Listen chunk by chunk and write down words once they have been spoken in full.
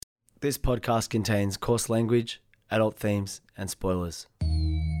This podcast contains coarse language, adult themes, and spoilers.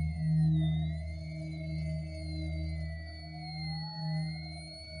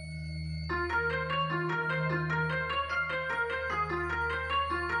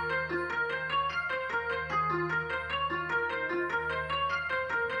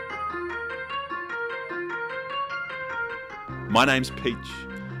 My name's Peach,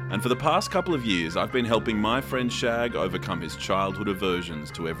 and for the past couple of years I've been helping my friend Shag overcome his childhood aversions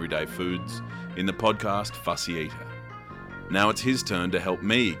to everyday foods in the podcast Fussy Eater. Now it's his turn to help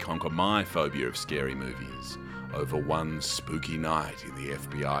me conquer my phobia of scary movies over one spooky night in the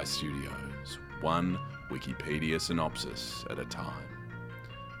FBI studios, one Wikipedia synopsis at a time.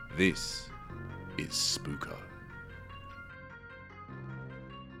 This is Spooko.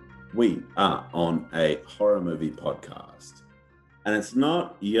 We are on a horror movie podcast. And it's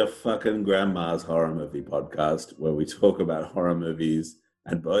not your fucking grandma's horror movie podcast where we talk about horror movies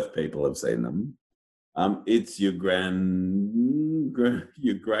and both people have seen them. It's your great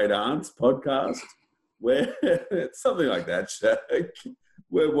aunt's podcast where it's something like that, Shag,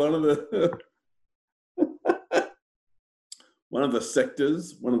 where one of the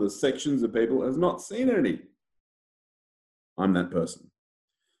sections of people has not seen any. I'm that person.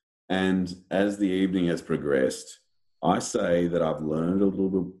 And as the evening has progressed, I say that I've learned a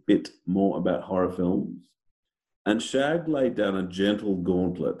little bit more about horror films. And Shag laid down a gentle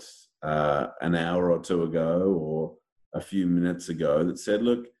gauntlet an hour or two ago or a few minutes ago that said,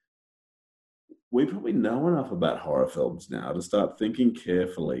 look, we probably know enough about horror films now to start thinking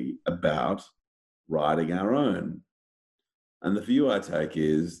carefully about writing our own. And the view I take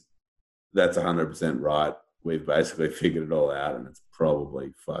is that's 100% right. We've basically figured it all out and it's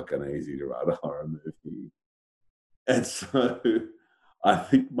probably fucking easy to write a horror movie. And so I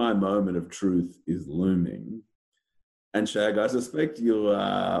think my moment of truth is looming. And Shag, I suspect you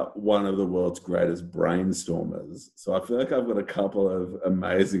are one of the world's greatest brainstormers. So I feel like I've got a couple of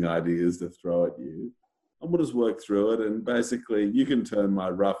amazing ideas to throw at you. And we'll just work through it. And basically you can turn my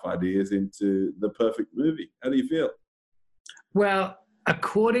rough ideas into the perfect movie. How do you feel? Well,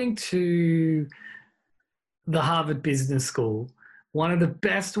 according to the Harvard Business School, one of the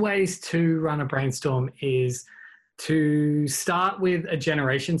best ways to run a brainstorm is to start with a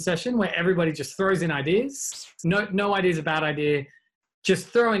generation session where everybody just throws in ideas. No idea is a bad idea. Just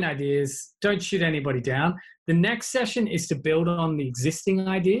throw in ideas. Don't shoot anybody down. The next session is to build on the existing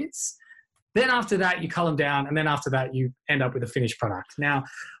ideas. Then after that, you cull them down. And then after that, you end up with a finished product. Now,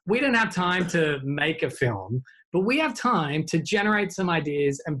 we don't have time to make a film, but we have time to generate some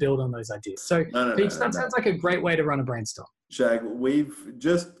ideas and build on those ideas. So, Peach, that sounds like a great way to run a brainstorm. Shag,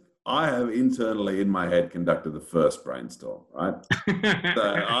 I have internally in my head conducted the first brainstorm, right?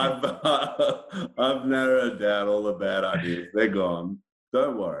 So I've narrowed down all the bad ideas. They're gone.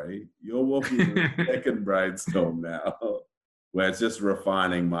 Don't worry. You're walking into the second brainstorm now, where it's just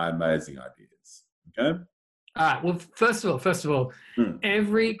refining my amazing ideas. Okay? All right. Well, first of all,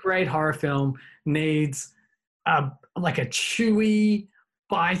 every great horror film needs like a chewy,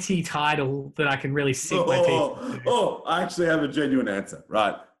 bitey title that I can really sink my teeth into. I actually have a genuine answer.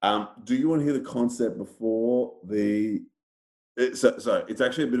 Right. Do you want to hear the concept before the... So it's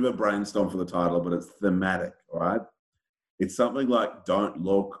actually a bit of a brainstorm for the title, but it's thematic, all right? It's something like Don't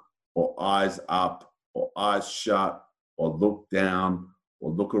Look, or Eyes Up, or Eyes Shut, or Look Down,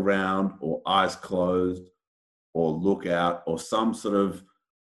 or Look Around, or Eyes Closed, or Look Out, or some sort of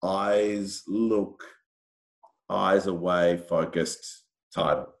eyes look, eyes away focused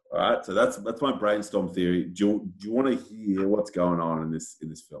title. All right, so that's my brainstorm theory. Do you want to hear what's going on in this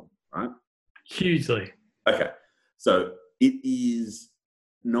film? Right? Hugely. Okay, so it is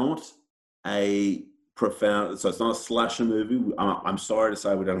not a profound. So it's not a slasher movie. I'm sorry to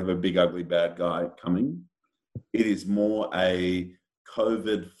say we don't have a big ugly bad guy coming. It is more a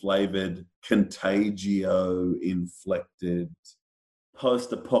COVID-flavored, contagio-inflected,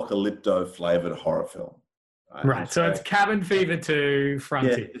 post-apocalypto flavored horror film. Right, so it's Cabin Fever 2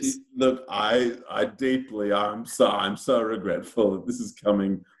 Frontiers. Yeah, look, I'm so regretful that this is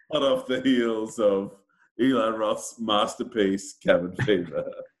coming hot off the heels of Eli Roth's masterpiece, Cabin Fever.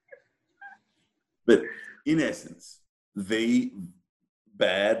 But in essence, the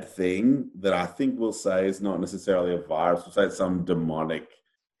bad thing that I think we'll say is not necessarily a virus, we'll say it's some demonic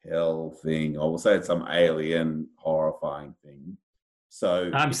hell thing, or we'll say it's some alien horrifying thing. So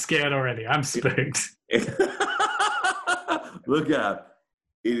I'm scared already. I'm spooked. Look out.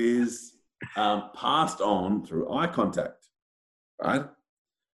 It is passed on through eye contact, right?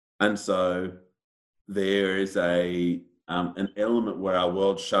 And so there is an element where our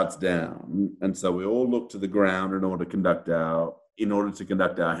world shuts down. And so we all look to the ground in order to conduct our in order to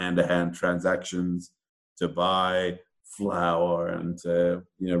conduct our hand-to-hand transactions, to buy flour and to,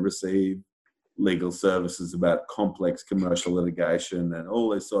 receive legal services about complex commercial litigation and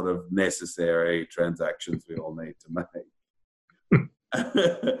all these sort of necessary transactions we all need to make.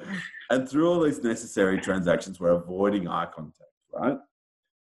 And through all these necessary transactions, we're avoiding eye contact, right?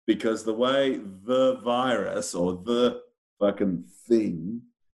 Because the way the virus or the fucking thing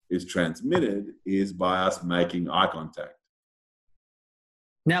is transmitted is by us making eye contact.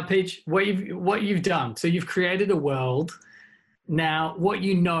 Now, Peach, what you've done, so you've created a world. Now, what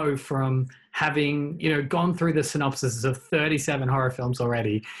you know from having, gone through the synopsis of 37 horror films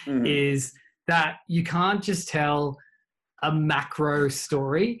already is that you can't just tell a macro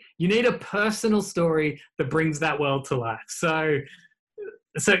story. You need a personal story that brings that world to life. So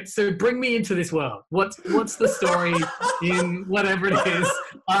bring me into this world. What's the story in whatever it is,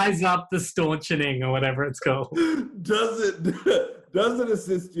 Eyes Up, the Staunchening or whatever it's called? Does it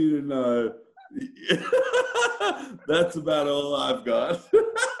assist you to know? That's about all I've got.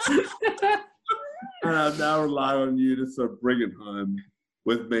 And I now rely on you to sort of bring it home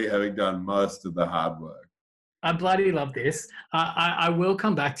with me having done most of the hard work. I bloody love this. I will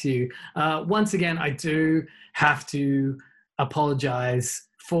come back to you. Once again, I do have to apologize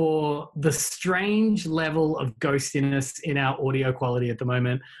for the strange level of ghostiness in our audio quality at the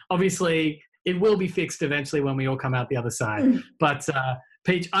moment. Obviously, it will be fixed eventually when we all come out the other side. But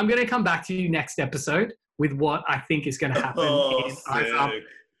Peach, I'm going to come back to you next episode with what I think is going to happen in Eyes Up,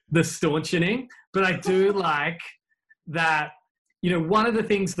 the Staunchening. But I do like that, one of the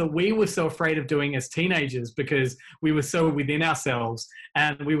things that we were so afraid of doing as teenagers because we were so within ourselves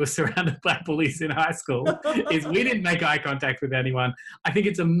and we were surrounded by bullies in high school is we didn't make eye contact with anyone. I think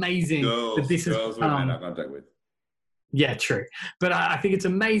it's amazing that this has become... made eye contact with. Yeah, true. But I think it's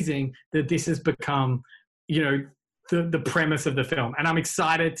amazing that this has become, the premise of the film. And I'm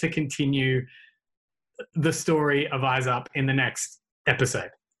excited to continue the story of Eyes Up in the next episode.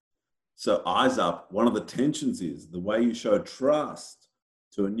 So Eyes Up, one of the tensions is the way you show trust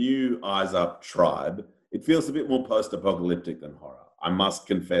to a new Eyes Up tribe. It feels a bit more post-apocalyptic than horror. I must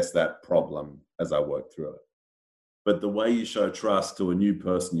confess that problem as I work through it. But the way you show trust to a new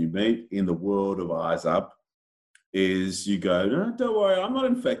person you meet in the world of Eyes Up is you go, no, don't worry, I'm not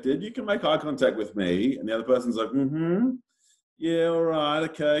infected. You can make eye contact with me. And the other person's like, yeah, all right,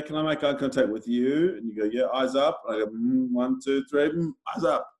 okay. Can I make eye contact with you? And you go, yeah, eyes up. I go, 1, 2, 3, eyes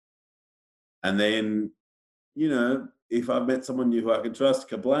up. And then, if I've met someone new who I can trust,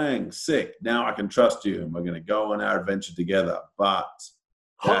 kablang, sick. Now I can trust you and we're going to go on our adventure together. But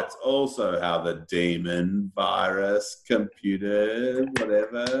that's also how the demon, virus, computer,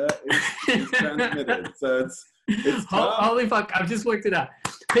 whatever is transmitted. So it's holy fuck, I've just worked it out.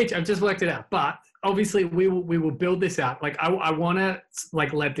 Peach, I've just worked it out. But obviously we will build this out. Like I want to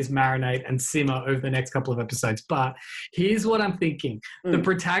let this marinate and simmer over the next couple of episodes. But here's what I'm thinking. The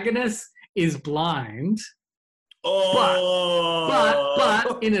protagonist is blind. But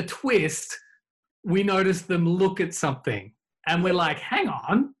in a twist, we notice them look at something. And we're like, hang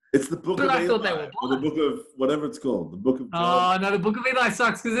on. It's the book of Eli. Thought they were or the book of whatever it's called. The book of John. Oh, no, the book of Eli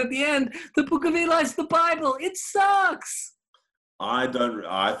sucks because at the end, the book of Eli's the Bible. It sucks. I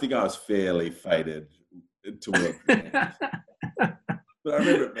think I was fairly fated towards the end. But I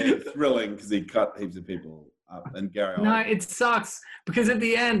remember it being thrilling because he cut heaps of people up and Gary. No, it sucks because at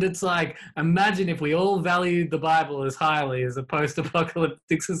the end, it's like, imagine if we all valued the Bible as highly as a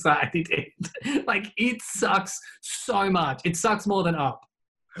post-apocalyptic society did. Like, it sucks so much. It sucks more than Up.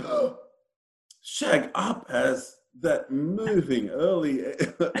 Shag Up has that moving early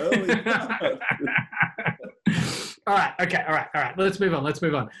part. All right. Okay. All right. Let's move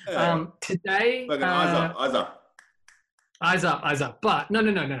on. Yeah. Today, Eyes up. But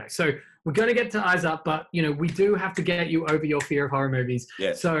no. So we're going to get to Eyes Up, but we do have to get you over your fear of horror movies.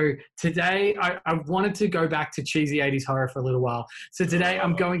 Yes. So today, I wanted to go back to cheesy 80s horror for a little while. So today,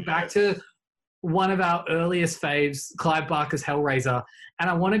 I'm going back to one of our earliest faves, Clive Barker's Hellraiser, and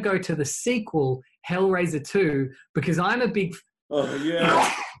I want to go to the sequel, Hellraiser 2, because I'm a big... Oh,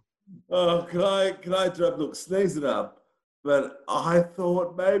 yeah. Oh, can I interrupt? Look, sneeze it up. But I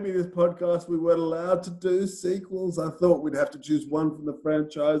thought maybe this podcast we weren't allowed to do sequels. I thought we'd have to choose one from the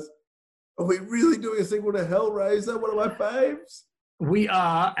franchise. Are we really doing a sequel to Hellraiser, one of my faves? We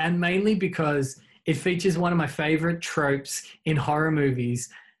are, and mainly because it features one of my favorite tropes in horror movies,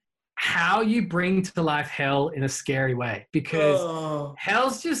 how you bring to life hell in a scary way. Because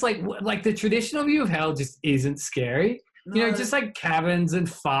hell's just like the traditional view of hell just isn't scary. No. Just like cabins and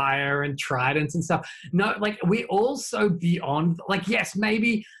fire and tridents and stuff. No, like we also beyond, like, yes,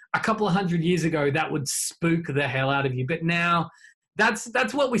 maybe a couple of 100 years ago, that would spook the hell out of you. But now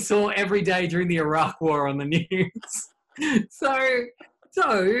that's what we saw every day during the Iraq War on the news.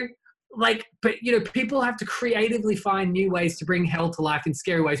 so like, but people have to creatively find new ways to bring hell to life in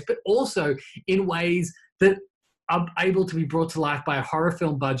scary ways, but also in ways that are able to be brought to life by a horror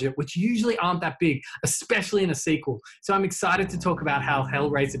film budget, which usually aren't that big, especially in a sequel. So I'm excited to talk about how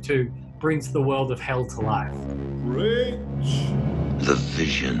Hellraiser 2 brings the world of hell to life. Rich. The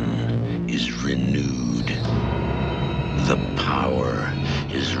vision is renewed. The power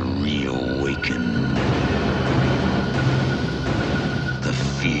is reawakened. The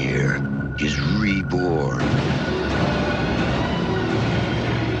fear is reborn.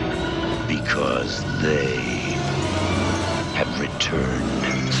 Because they have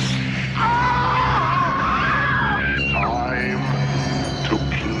returned. Time to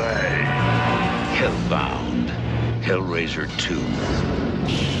play. Hellbound, Hellraiser 2.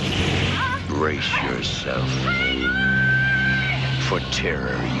 Brace yourself for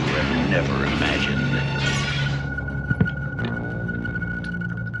terror you have never imagined.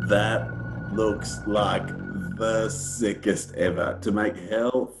 That looks like the sickest ever. To make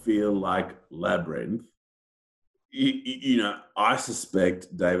hell feel like Labyrinth. I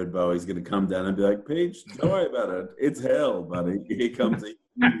suspect David Bowie's going to come down and be like, Peach, don't worry about it. It's hell, buddy. Here comes a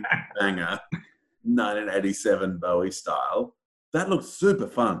huge banger, 1987 Bowie style. That looks super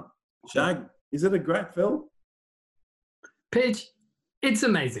fun. Shag, is it a great film? Peach, it's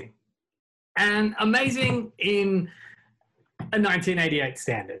amazing. And amazing in a 1988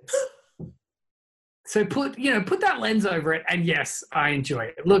 standards. So put that lens over it, and yes, I enjoy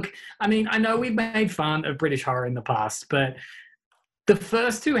it. Look, I mean, I know we've made fun of British horror in the past, but the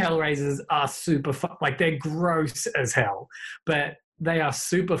first two Hellraisers are super fun. Like, they're gross as hell, but they are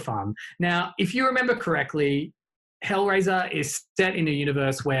super fun. Now, if you remember correctly, Hellraiser is set in a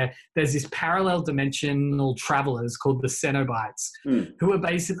universe where there's this parallel dimensional travelers called the Cenobites, who are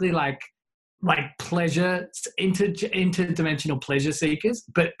basically like pleasure, interdimensional pleasure seekers,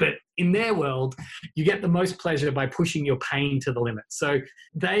 but in their world, you get the most pleasure by pushing your pain to the limit. So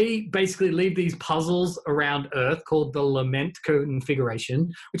they basically leave these puzzles around Earth called the Lament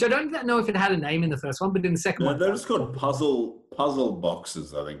configuration, which I don't know if it had a name in the first one, but in the second one, they're just called puzzle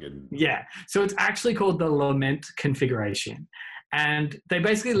boxes, I think. Yeah, so it's actually called the Lament configuration. And they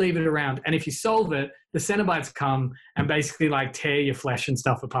basically leave it around. And if you solve it, the Cenobites come and basically like tear your flesh and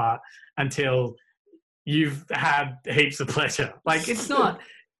stuff apart until you've had heaps of pleasure. Like,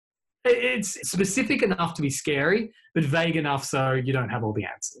 it's specific enough to be scary, but vague enough so you don't have all the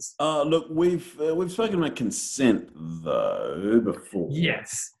answers. Look, we've spoken about consent though before.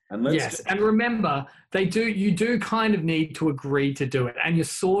 Yes. And remember, you do kind of need to agree to do it, and you're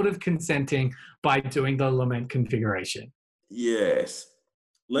sort of consenting by doing the Lament configuration. Yes.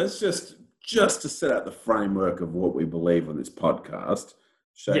 Let's just to set out the framework of what we believe on this podcast,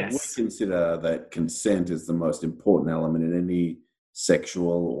 Shag, yes. We consider that consent is the most important element in any sexual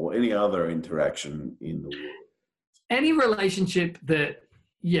or any other interaction in the world. Any relationship that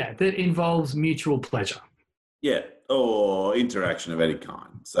involves mutual pleasure. Yeah, or interaction of any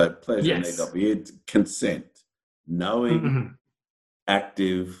kind. So pleasure need not be it. Consent. Knowing,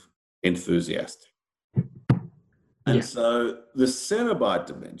 active, enthusiastic. And so the Cenobite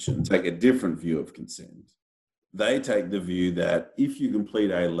dimension take a different view of consent. They take the view that if you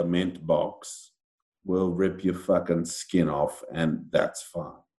complete a lament box, we'll rip your fucking skin off, and that's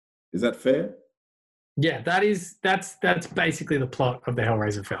fine. Is that fair? Yeah, that's basically the plot of the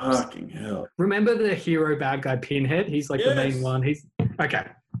Hellraiser films. Fucking hell. Remember the hero bad guy Pinhead? He's like the main one. Okay.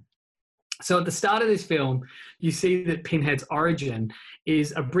 So at the start of this film, you see that Pinhead's origin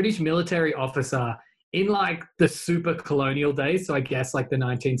is a British military officer in like the super colonial days, so I guess like the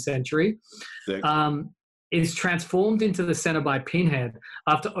 19th century, is transformed into the Cenobite Pinhead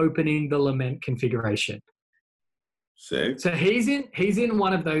after opening the Lament configuration. Sick. So he's in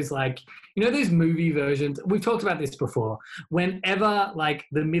one of those, like, those movie versions. We've talked about this before. Whenever like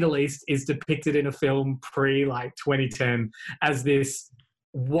the Middle East is depicted in a film pre like 2010 as this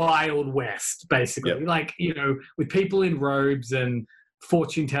Wild West, basically, like, with people in robes and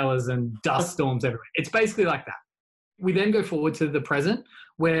fortune tellers and dust storms everywhere. It's basically like that. We then go forward to the present,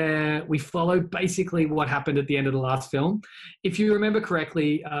 where we follow basically what happened at the end of the last film. If you remember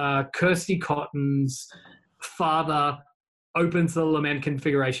correctly, Kirsty Cotton's father opens the Lament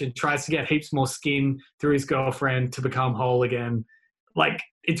configuration, tries to get heaps more skin through his girlfriend to become whole again. Like,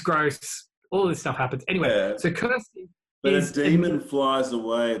 it's gross. All this stuff happens. Anyway, so Kirsty... But a demon flies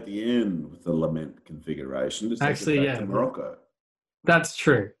away at the end with the Lament configuration to take it back to Morocco. That's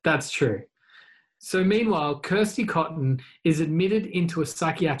true. So meanwhile, Kirsty Cotton is admitted into a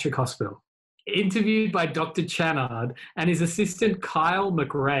psychiatric hospital, interviewed by Dr. Channard and his assistant Kyle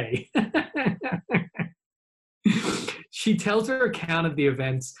McRae. She tells her account of the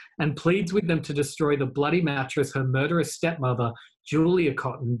events and pleads with them to destroy the bloody mattress her murderous stepmother, Julia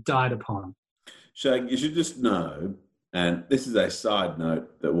Cotton, died upon. Shag, you should just know, and this is a side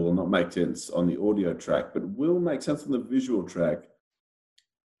note that will not make sense on the audio track, but will make sense on the visual track,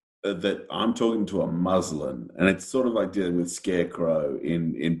 that I'm talking to a muslin, and it's sort of like dealing with Scarecrow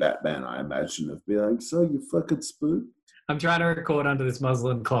in Batman, I imagine, of being like, so you fucking spook? I'm trying to record under this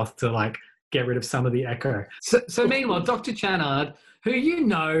muslin cloth to like get rid of some of the echo. So meanwhile, Dr. Channard, who you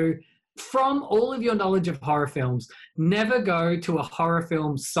know from all of your knowledge of horror films, never go to a horror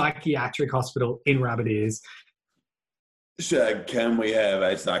film psychiatric hospital in Rabbit Ears. Shag, can we have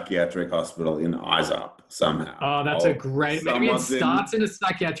a psychiatric hospial in Eyes Up somehow? Oh, that's a great... Maybe it starts in a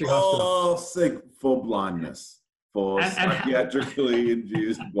psychiatric hospital. Oh, sick for blindness. For psychiatrically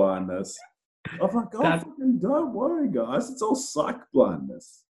induced blindness. I'm like, fucking don't worry, guys. It's all psych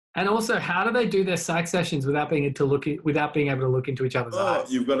blindness. And also, how do they do their psych sessions without being able to look into each other's eyes?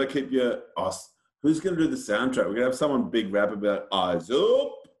 You've got to keep your... who's going to do the soundtrack? We're going to have someone big rap about Eyes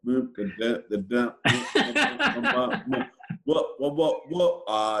Up. What?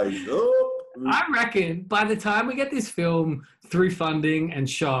 Eyes Up. I reckon by the time we get this film through funding and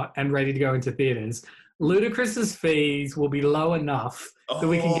shot and ready to go into theaters, Ludacris's fees will be low enough that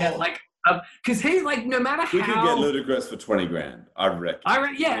we can get like... Because he, like, no matter how... We could get Ludacris for 20 grand, I reckon.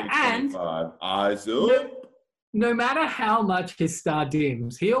 Yeah, and... Eyes Up. No matter how much his star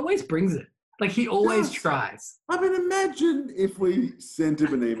dims, he always brings it. Like, he always tries. I mean, imagine if we sent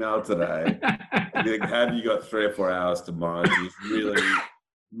him an email today. Like, have you got 3 or 4 hours tomorrow to just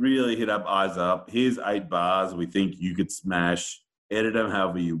really hit up Eyes Up? Here's 8 bars we think you could smash. Edit them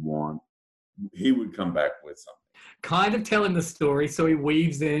however you want. He would come back with something. Kind of tell him the story, so he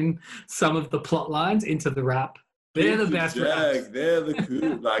weaves in some of the plot lines into the rap. They're the best raps. They're the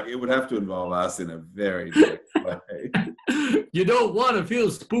cool. Like, it would have to involve us in a very direct way. You don't want to feel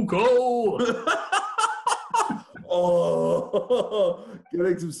spooko.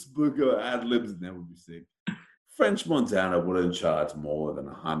 Getting some spooko ad-libs, and that would be sick. French Montana wouldn't charge more than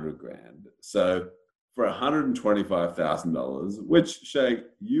 100 grand. So for $125,000, which, Shag,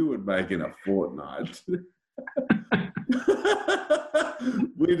 you would make in a fortnight...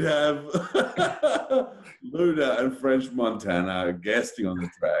 We'd have Luna and French Montana guesting on the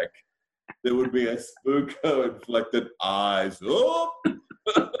track. There would be a spooko-inflected Eyes Up.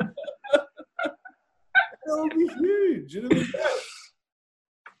 That would be huge.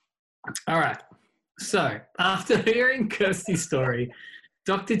 All right. So, after hearing Kirsty's story,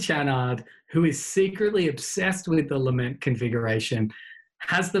 Dr. Channard, who is secretly obsessed with the lament configuration,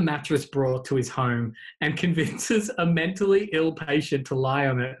 has the mattress brought to his home and convinces a mentally ill patient to lie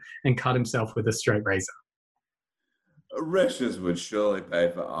on it and cut himself with a straight razor. Reshers would surely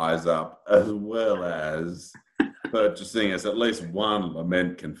pay for Eyes Up, as well as purchasing us at least one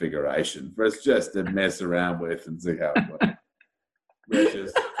lament configuration for us just to mess around with and see how it works.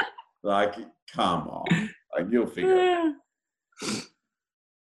 Reshers, like, come on. Like, you'll figure it out.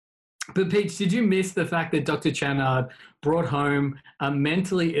 But Peach, did you miss the fact that Dr. Channard brought home a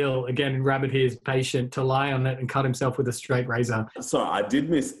mentally ill, again, in Rabbit Ears patient to lie on it and cut himself with a straight razor? Sorry, I did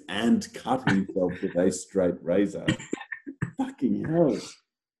miss and cut himself with a straight razor. Fucking hell.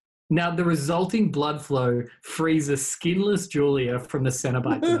 Now, the resulting blood flow frees a skinless Julia from the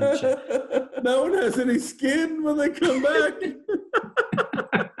Cenobite dimension. No one has any skin when they come back.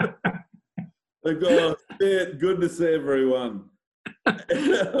 They go, good to see everyone.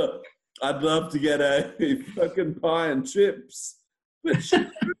 I'd love to get a fucking pie and chips, but she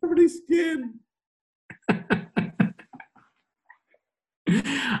doesn't have any skin.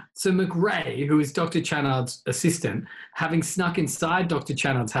 So McRae, who is Dr. Channard's assistant, having snuck inside Dr.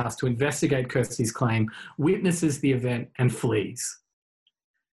 Channard's house to investigate Kirsty's claim, witnesses the event and flees.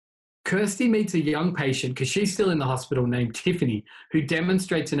 Kirsty meets a young patient, because she's still in the hospital, named Tiffany, who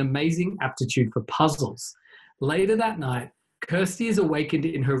demonstrates an amazing aptitude for puzzles. Later that night, Kirsty is awakened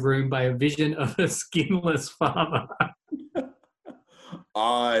in her room by a vision of her skinless father.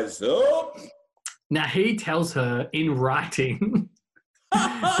 Eyes Up. Now, he tells her in writing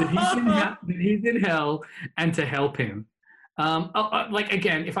that he's in hell and to help him. Like,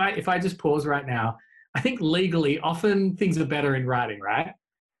 again, if I just pause right now, I think legally often things are better in writing, right?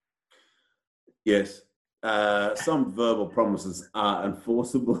 Yes. Some verbal promises are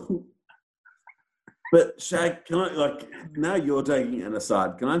enforceable. But Shag, can I, like, now you're taking an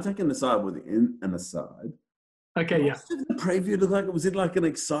aside. Can I take an aside within an aside? Okay, yeah. What did the preview look like? It was in like an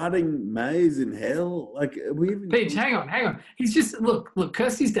exciting maze in hell. Like we even Peach, hang on. He's just look.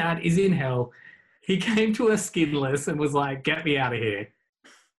 Kirsty's dad is in hell. He came to her skinless and was like, "Get me out of here."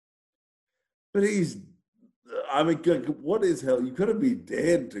 But I mean, what is hell? You got to be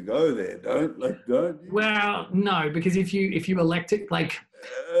dead to go there, don't you? Well, no, because if you elect it, like,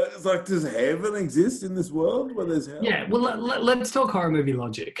 it's like, does heaven exist in this world where there's hell? yeah. Well, let's talk horror movie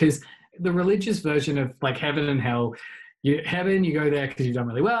logic, because the religious version of like heaven and hell, heaven you go there because you've done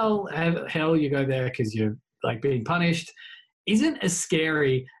really well. Hell you go there because you're like being punished. Isn't as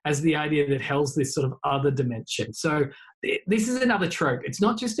scary as the idea that hell's this sort of other dimension. So this is another trope. It's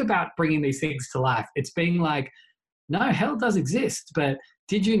not just about bringing these things to life. It's being like, no, hell does exist, but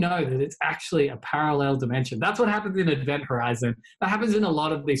did you know that it's actually a parallel dimension? That's what happens in Event Horizon. That happens in a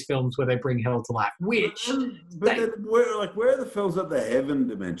lot of these films where they bring hell to life, which... where are the films of the heaven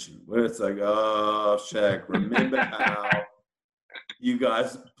dimension? Where it's like, oh, Shag, remember how you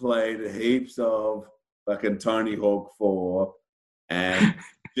guys played heaps of fucking Tony Hawk 4 and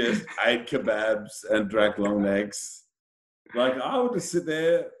just ate kebabs and drank long necks. Like, I would just sit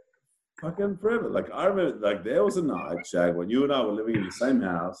there fucking forever. Like, I remember, like, there was a night, Shag, when you and I were living in the same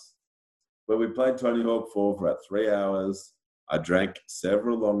house where we played Tony Hawk 4 for about 3 hours. I drank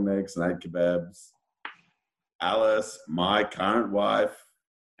several long necks and ate kebabs. Alice, my current wife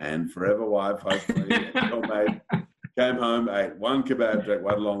and forever wife, hopefully, and mate, came home, ate one kebab, drank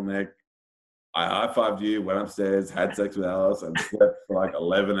one long neck. I high-fived you, went upstairs, had sex with Alice, and slept for like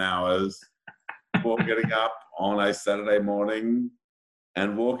 11 hours before getting up on a Saturday morning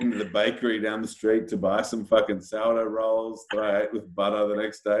and walking to the bakery down the street to buy some fucking sourdough rolls that I ate with butter the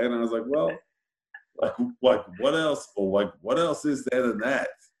next day. And I was like, well, like what else? Or like, what else is there than that?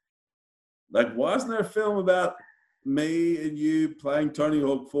 Like, why isn't there a film about me and you playing Tony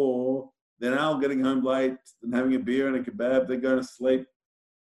Hawk 4, then Al getting home late and having a beer and a kebab, then going to sleep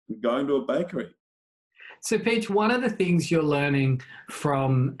and going to a bakery? So, Peach, one of the things you're learning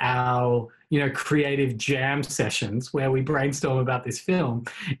from our, creative jam sessions where we brainstorm about this film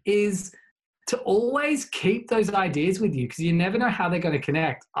is to always keep those ideas with you because you never know how they're going to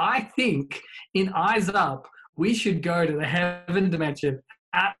connect. I think in Eyes Up, we should go to the heaven dimension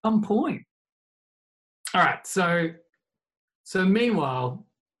at some point. All right, so meanwhile,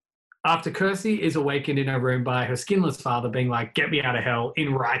 after Kirsty is awakened in her room by her skinless father being like, get me out of hell,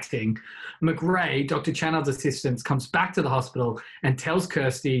 in writing, McRae, Dr. Channard's assistant, comes back to the hospital and tells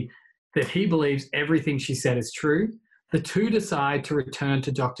Kirsty that he believes everything she said is true. The two decide to return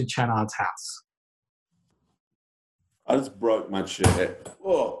to Dr. Channard's house. I just broke my chair.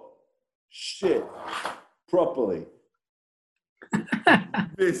 Oh, shit. Properly.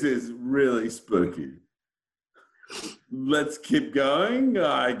 This is really spooky. Let's keep going,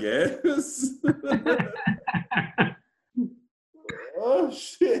 I guess. Oh,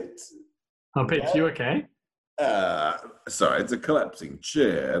 shit. Oh, Pitch, you okay? Sorry, it's a collapsing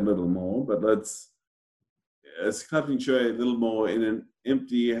chair a little more, but it's a collapsing chair a little more in an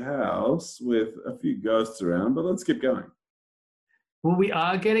empty house with a few ghosts around, but let's keep going. Well, we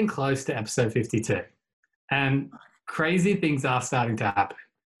are getting close to episode 52, and crazy things are starting to happen.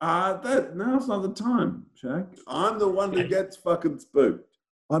 Now's not the time, Shag. I'm the one that gets fucking spooked.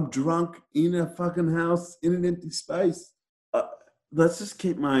 I'm drunk in a fucking house in an empty space. Let's just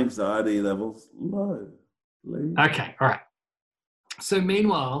keep my anxiety levels low, please. Okay, all right. So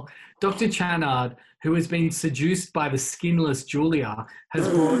meanwhile, Dr. Channard, who has been seduced by the skinless Julia, has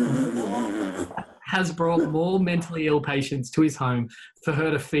brought more mentally ill patients to his home for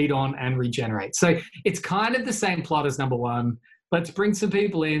her to feed on and regenerate. So it's kind of the same plot as number one. Let's bring some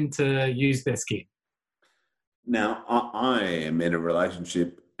people in to use their skin. Now, I am in a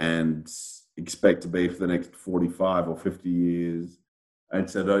relationship and expect to be for the next 45 or 50 years. And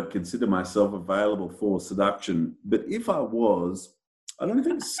so I don't consider myself available for seduction. But if I was, I don't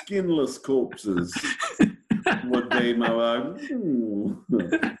think skinless corpses would be my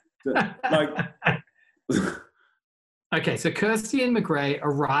Okay, so Kirsty and McRae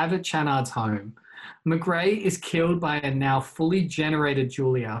arrive at Channard's home. McRae is killed by a now fully generated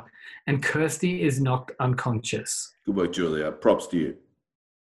Julia, and Kirsty is knocked unconscious. Good work, Julia. Props to you.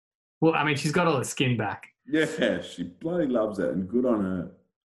 Well, I mean, she's got all her skin back. Yeah, she bloody loves it, and good on her.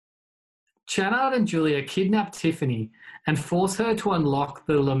 Channard and Julia kidnap Tiffany and force her to unlock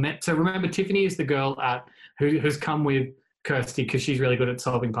the lament. So remember, Tiffany is the girl who's come with Kirsty because she's really good at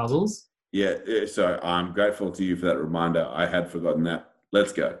solving puzzles. Yeah, so I'm grateful to you for that reminder. I had forgotten that.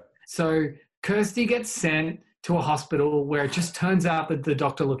 Let's go. So Kirsty gets sent to a hospital where it just turns out that the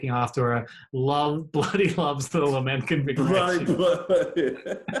doctor looking after her bloody loves the lament configuration.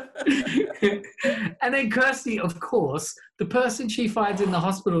 And then Kirsty, of course, the person she finds in the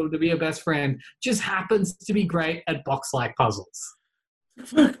hospital to be her best friend, just happens to be great at box-like puzzles.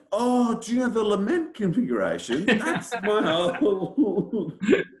 Fuck. Oh, do you know the lament configuration? That's my whole...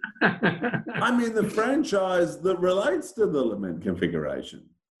 I mean, the franchise that relates to the lament configuration.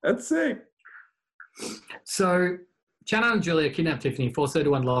 That's sick. So Chana and Julia kidnap Tiffany, force her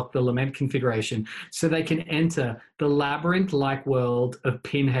to unlock the lament configuration so they can enter the labyrinth-like world of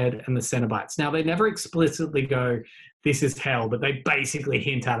Pinhead and the Cenobites. Now, they never explicitly go, this is hell, but they basically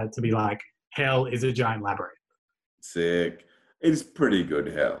hint at it to be like, hell is a giant labyrinth. Sick. It's pretty good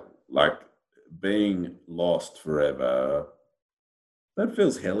hell. Like, being lost forever, that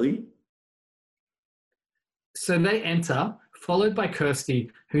feels helly. So they enter, followed by Kirsty,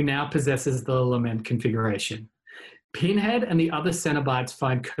 who now possesses the lament configuration. Pinhead and the other Cenobites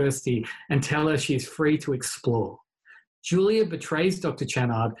find Kirsty and tell her she is free to explore. Julia betrays Dr.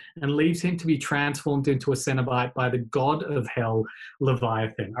 Channard and leaves him to be transformed into a Cenobite by the god of hell,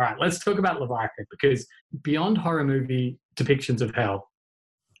 Leviathan. All right, let's talk about Leviathan, because beyond horror movie depictions of hell,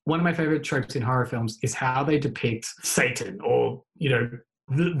 one of my favorite tropes in horror films is how they depict Satan, or, you know,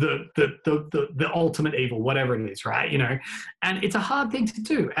 the ultimate evil, whatever it is, right? You know, and it's a hard thing to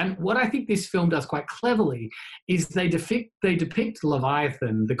do. And what I think this film does quite cleverly is they depict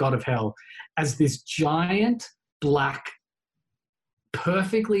Leviathan, the god of hell, as this giant black,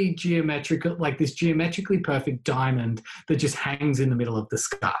 perfectly geometrical, like this geometrically perfect diamond that just hangs in the middle of the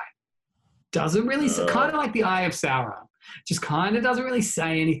sky. Doesn't really, kind of like the Eye of Sauron, just kind of doesn't really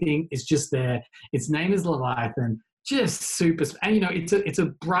say anything. It's just there. Its name is Leviathan. Just super, and you know, it's a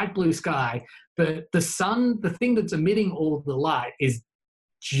bright blue sky, but the sun, the thing that's emitting all the light, is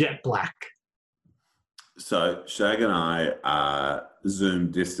jet black. So Shag and I are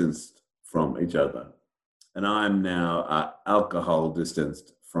Zoom distanced from each other, and I'm now alcohol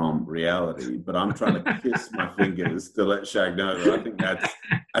distanced from reality. But I'm trying to kiss my fingers to let Shag know that I think that's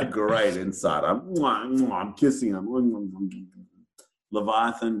a great insight. I'm kissing him.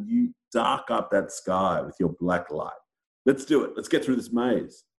 Leviathan, you dark up that sky with your black light. Let's do it. Let's get through this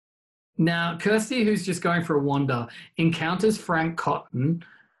maze. Now, Kirsty, who's just going for a wander, encounters Frank Cotton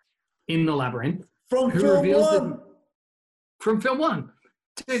in the labyrinth. From film one. From film one.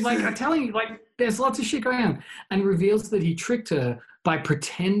 Dude, like, I'm telling you, like, there's lots of shit going on. And reveals that he tricked her by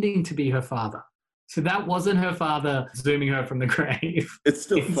pretending to be her father. So that wasn't her father zooming her from the grave. It's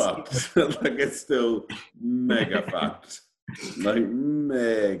still fucked. Like, it's still mega fucked. Like,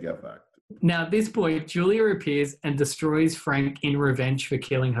 mega fucked. Now, at this point, Julia appears and destroys Frank in revenge for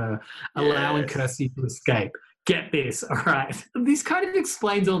killing her, allowing Kirsty to escape. Get this, all right? This kind of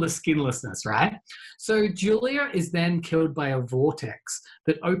explains all the skinlessness, right? So Julia is then killed by a vortex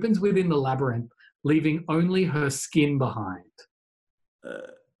that opens within the labyrinth, leaving only her skin behind.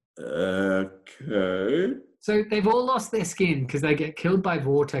 Okay. So they've all lost their skin because they get killed by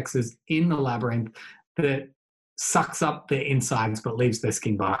vortexes in the labyrinth that sucks up their insides but leaves their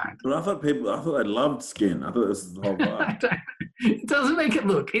skin behind. But I thought they loved skin. I thought this was the whole vibe. It doesn't make it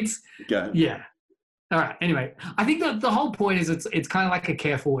look. It's okay. Yeah. All right. Anyway, I think that the whole point is it's kind of like a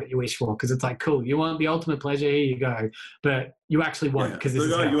careful what you wish for, because it's like, cool, you want the ultimate pleasure, here you go, but you actually won't, because this is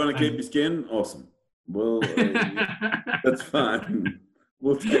you want to keep your skin? Awesome. Well, that's fine.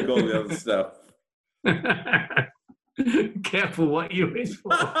 We'll take all the other stuff. Careful what you wish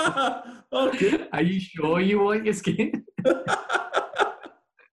for. Okay. Are you sure you want your skin?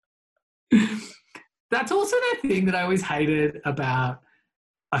 That's also that thing that I always hated about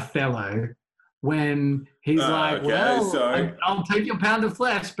Othello, when he's like, okay, well, I'll take your pound of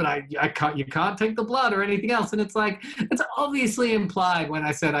flesh, but you can't take the blood or anything else. And it's like, it's obviously implied when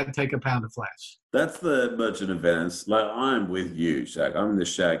I said I'd take a pound of flesh. That's the Merchant of Venice. Like, I'm with you, Shag. I'm in the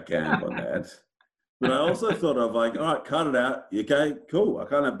Shag camp on that. But I also thought of, like, all right, cut it out. Okay, cool. I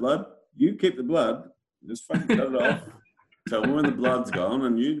can't have blood. You keep the blood. Just fucking cut it off. Tell me when the blood's gone,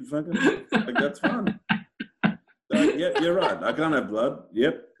 and you fucking, like, that's fine. So, yep, you're right. I can't have blood.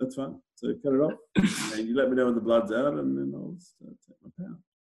 Yep, that's fine. So cut it off. And you let me know when the blood's out, and then I'll take my pound.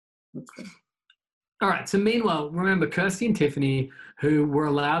 That's fine. All right. So meanwhile, remember, Kirsty and Tiffany, who were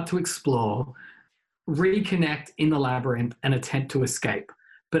allowed to explore, reconnect in the labyrinth and attempt to escape,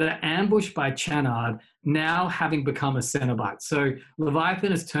 but are ambushed by Channard, now having become a Cenobite. So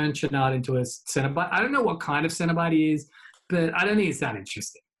Leviathan has turned Channard into a Cenobite. I don't know what kind of Cenobite he is, but I don't think it's that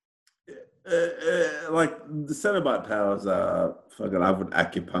interesting. Like, the Cenobite powers are fucking, I would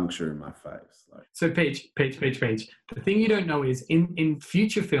acupuncture in my face. Like. So Peach. The thing you don't know is in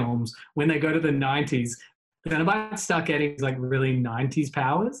future films, when they go to the 90s, Cenobites start getting like really 90s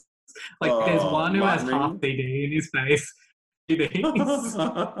powers. Like there's one who has half CD in his face.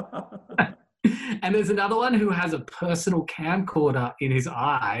 And there's another one who has a personal camcorder in his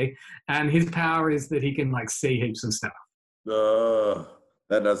eye, and his power is that he can like see heaps of stuff.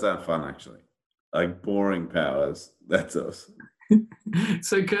 That does sound fun, actually. Like boring powers. That's awesome.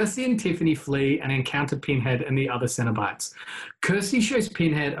 So Kirsty and Tiffany flee and encounter Pinhead and the other Cenobites. Kirsty shows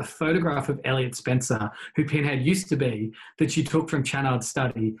Pinhead a photograph of Elliot Spencer, who Pinhead used to be, that she took from Channard's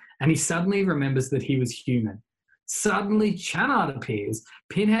study, and he suddenly remembers that he was human. Suddenly, Channard appears.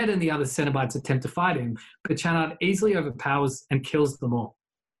 Pinhead and the other Cenobites attempt to fight him, but Channard easily overpowers and kills them all.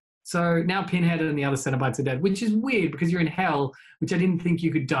 So now Pinhead and the other Cenobites are dead, which is weird because you're in hell, which I didn't think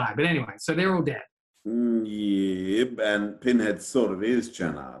you could die. But anyway, so they're all dead. Yeah, and Pinhead sort of is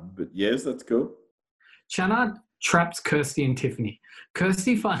Channard, but yes, that's cool. Channard traps Kirsty and Tiffany.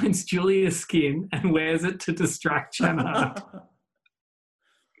 Kirsty finds Julia's skin and wears it to distract Channard.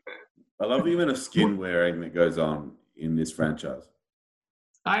 I love the amount of skin wearing that goes on in this franchise.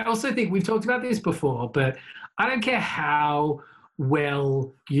 I also think we've talked about this before, but I don't care how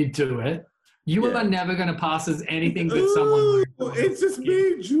well you do it. You are never going to pass as anything but someone. It's just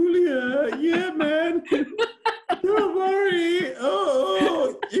me, Julia. Yeah, man. Don't worry.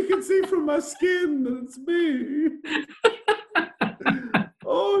 Oh, you can see from my skin that it's me.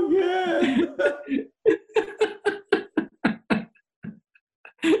 Oh, yeah.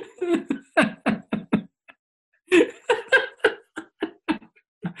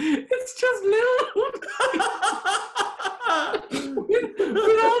 It's just little.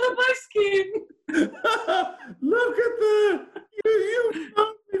 With all of my skin. Look at you've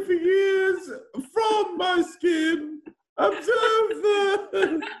known me for years from my skin. Observe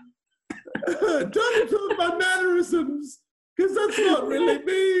don't observe my mannerisms, because that's not really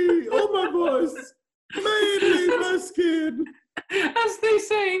me or my voice. Mainly my skin. As they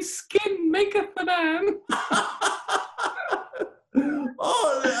say, skin maketh the man.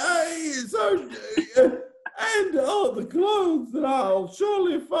 And the clothes that I'll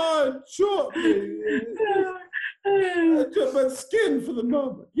surely find shortly. But skin for the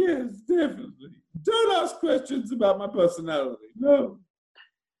moment. Yes, definitely. Don't ask questions about my personality. No.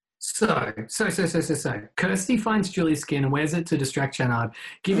 So. Kirsty finds Julie's skin and wears it to distract Channard,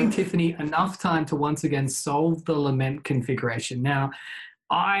 giving Tiffany enough time to once again solve the lament configuration. Now,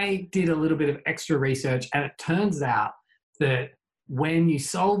 I did a little bit of extra research, and it turns out that when you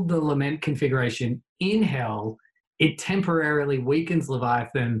solve the lament configuration in hell, it temporarily weakens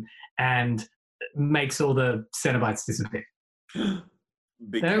Leviathan and makes all the Cenobites disappear.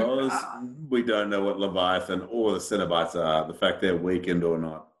 Because we don't know what Leviathan or the Cenobites are, the fact they're weakened or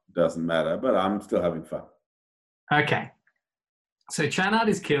not doesn't matter, but I'm still having fun. Okay. So Channard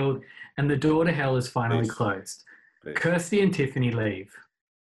is killed and the door to hell is finally closed. Peace. Kirsty and Tiffany leave.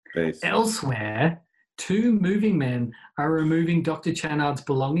 Peace. Elsewhere, two moving men are removing Dr. Channard's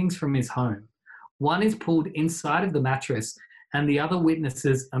belongings from his home. One is pulled inside of the mattress, and the other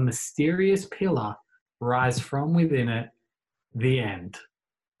witnesses a mysterious pillar rise from within it. The end?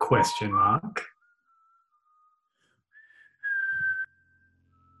 Question mark.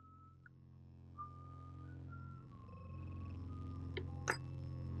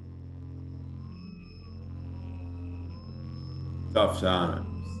 Tough times.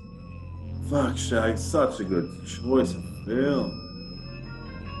 Fuck, Shag, such a good choice of film.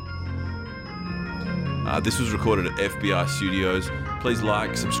 This was recorded at FBI Studios. Please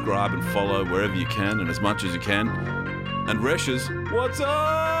like, subscribe, and follow wherever you can and as much as you can. And Resh's, what's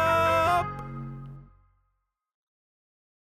up?